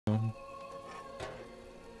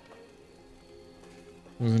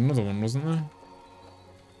There was another one, wasn't there?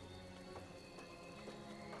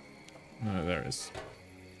 No, there is.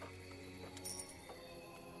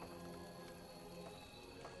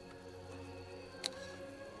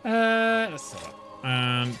 Let's set up.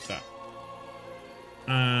 And that.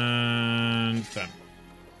 And then.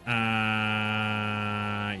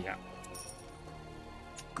 Yeah.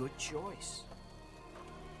 Good choice.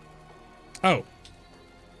 Oh.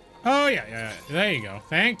 Oh, yeah. There you go.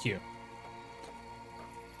 Thank you.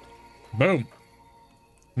 Boom.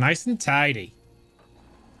 Nice and tidy.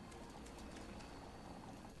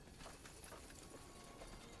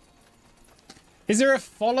 Is there a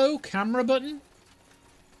follow camera button?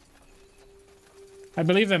 I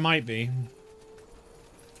believe there might be.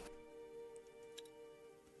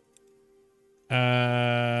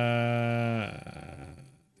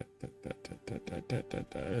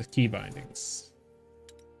 Key bindings.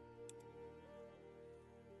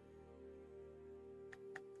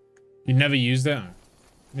 You never used it?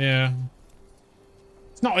 Yeah.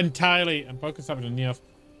 It's not entirely. I'm focused on it enough.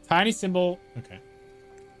 Tiny symbol. Okay.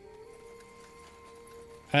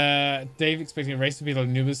 Dave expecting a race to be like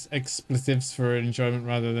numerous expletives for enjoyment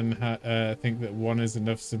rather than think that one is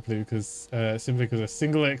enough simply because a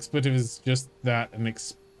single expletive is just that, an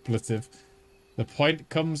expletive. The point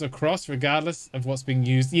comes across regardless of what's being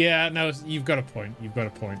used. Yeah, no, you've got a point. You've got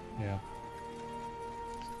a point. Yeah.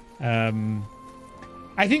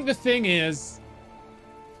 I think the thing is,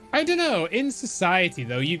 I don't know, in society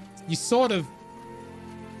though, you sort of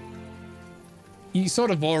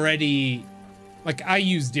already, like, I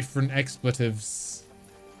use different expletives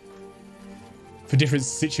for different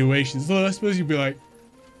situations. Well, I suppose you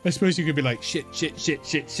could be like shit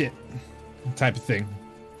type of thing.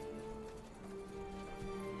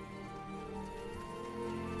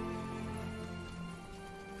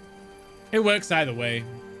 It works either way.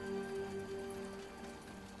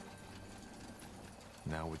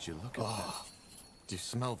 Now would you look at that? Do you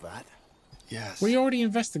smell that? Yes. We already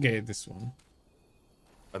investigated this one.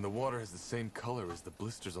 And the water has the same color as the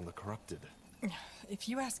blisters on the corrupted. If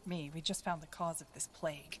you ask me, we just found the cause of this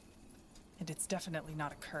plague. And it's definitely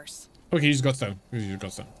not a curse. Okay, use Godstone. Use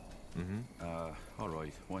Godstone. All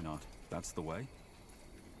right. Why not? That's the way.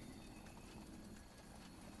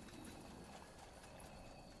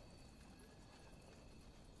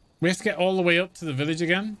 We have to get all the way up to the village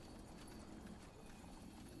again.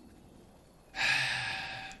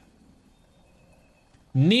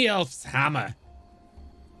 Neelf's hammer.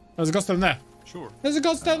 There's a Godstone there. Sure. There's a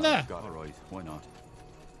Godstone there. All right. Why not?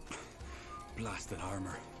 Blasted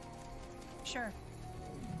armor. Sure.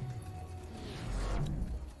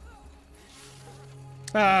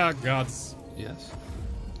 Ah, gods. Yes.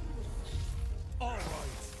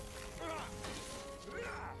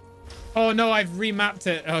 Oh no, I've remapped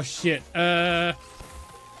it. Oh shit. I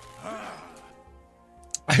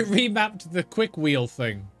remapped the quick wheel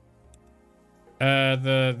thing.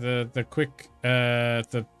 The quick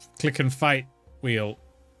the click and fight wheel.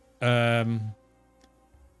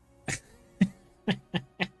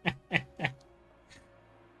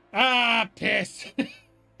 Ah, piss.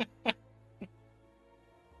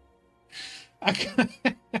 I can't.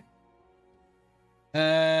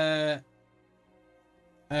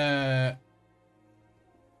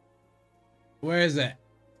 Where is it?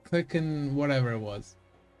 Click and whatever it was.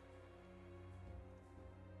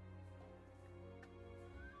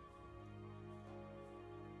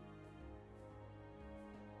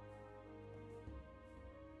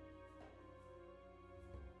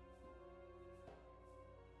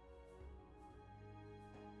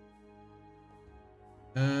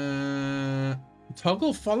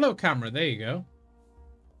 Toggle follow camera. There you go.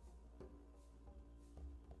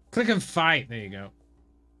 Click and fight. There you go.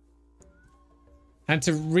 And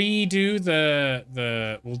to redo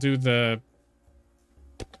we'll do the,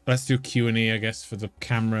 let's do Q&E, I guess, for the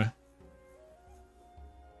camera.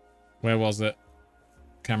 Where was it?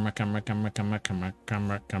 Camera.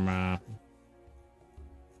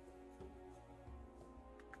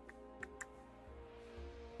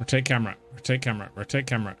 Rotate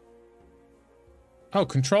camera. Oh,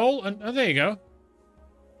 control, and oh, there you go.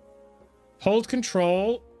 Hold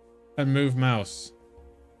control and move mouse.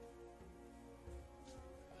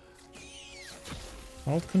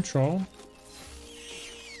 Hold control.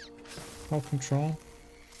 Hold control.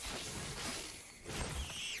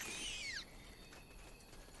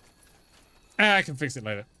 I can fix it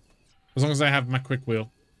later. As long as I have my quick wheel.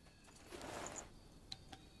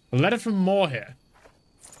 A letter from Moore here.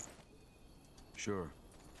 Sure.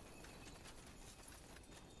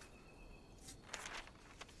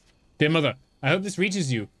 Dear Mother, I hope this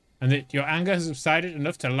reaches you, and that your anger has subsided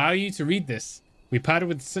enough to allow you to read this. We parted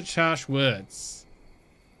with such harsh words,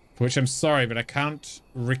 for which I'm sorry, but I can't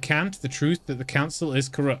recant the truth that the council is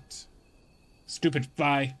corrupt. Stupid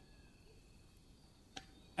fly.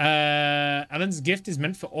 Alan's gift is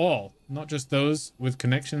meant for all, not just those with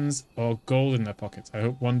connections or gold in their pockets. I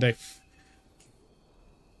hope one day...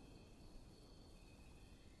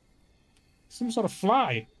 Some sort of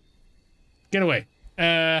fly. Get away.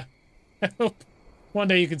 I hope one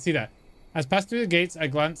day you can see that. As passed through the gates, I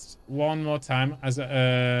glanced one more time as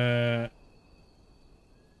with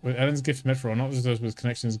Ellen's gift meant for all, not just those with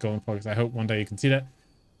connections, gold in pockets. I hope one day you can see that.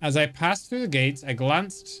 As I passed through the gates, I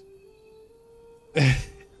glanced. I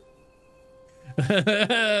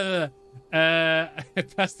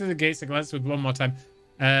passed through the gates. I glanced with one more time.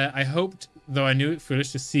 I hoped, though I knew it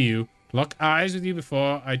foolish, to see you, lock eyes with you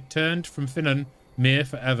before I turned from Finnan Mere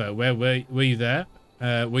forever. Where were you there?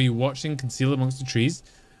 Were you watching, concealed amongst the trees?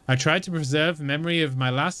 I tried to preserve the memory of my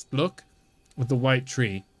last look with the white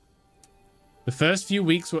tree. The first few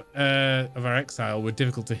weeks of our exile were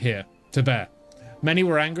difficult to bear. Many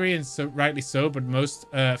were angry, and so rightly so, but most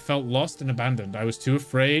felt lost and abandoned. I was too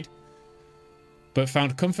afraid, but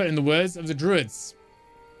found comfort in the words of the druids.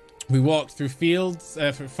 We walked through fields,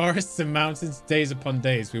 through forests and mountains, days upon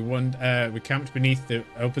days. We camped beneath the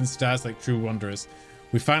open stars like true wanderers.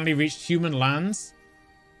 We finally reached human lands.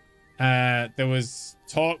 There was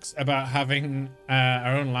talks about having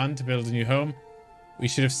our own land to build a new home. We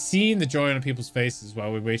should have seen the joy on people's faces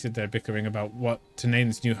while we waited there bickering about what to name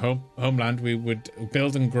this new homeland. We would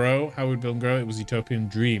build and grow. How we would build and grow, it was a utopian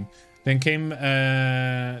dream. Then came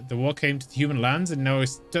the war came to the human lands, and now we're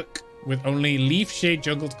stuck with only leaf shade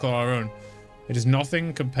jungle to call our own. It is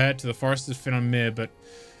nothing compared to the forests of Finnan Mere, but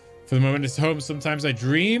for the moment it's home. Sometimes I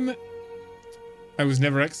dream I was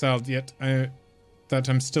never exiled yet. That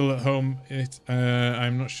I'm still at home.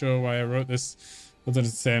 I'm not sure why I wrote this, other than to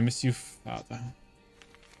say I miss you, Father.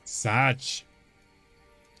 Sag.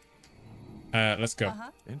 Let's go.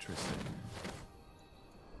 Interesting.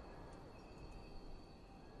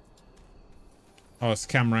 Oh, this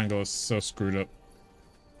camera angle is so screwed up.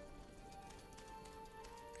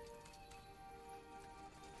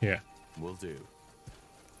 Yeah. Will do.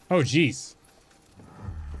 Oh, jeez.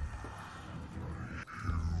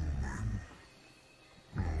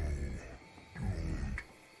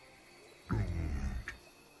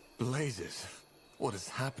 Blazes. What has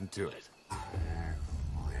happened to it?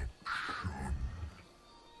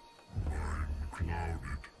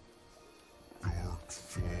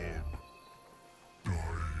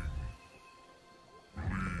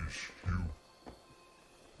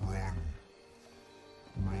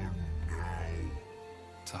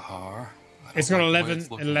 Tahar? It's got 11,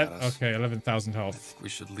 It's looking 11 at us. okay, 11,000 I health. think we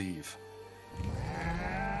should leave.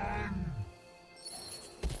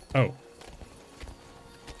 Oh.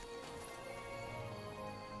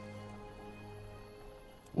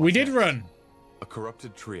 We did run. A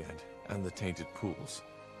corrupted Triad and the tainted pools.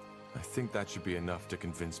 I think that should be enough to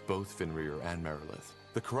convince both Fenrir and Merilith.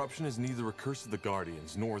 The corruption is neither a curse of the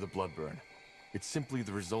Guardians nor the Bloodburn. It's simply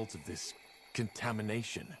the result of this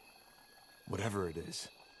contamination. Whatever it is.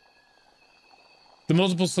 The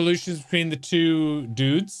multiple solutions between the two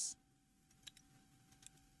dudes.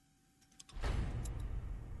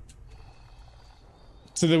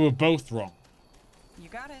 So they were both wrong. You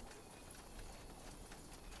got it.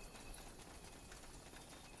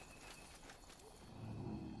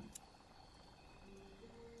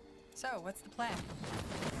 So, what's the plan?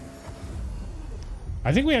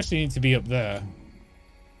 I think we actually need to be up there.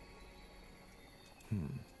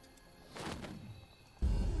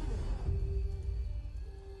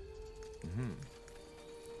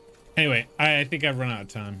 Anyway, I think I've run out of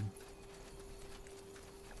time.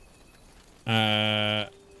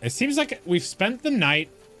 It seems like we've spent the night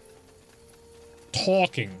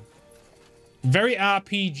talking. Very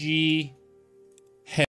RPG.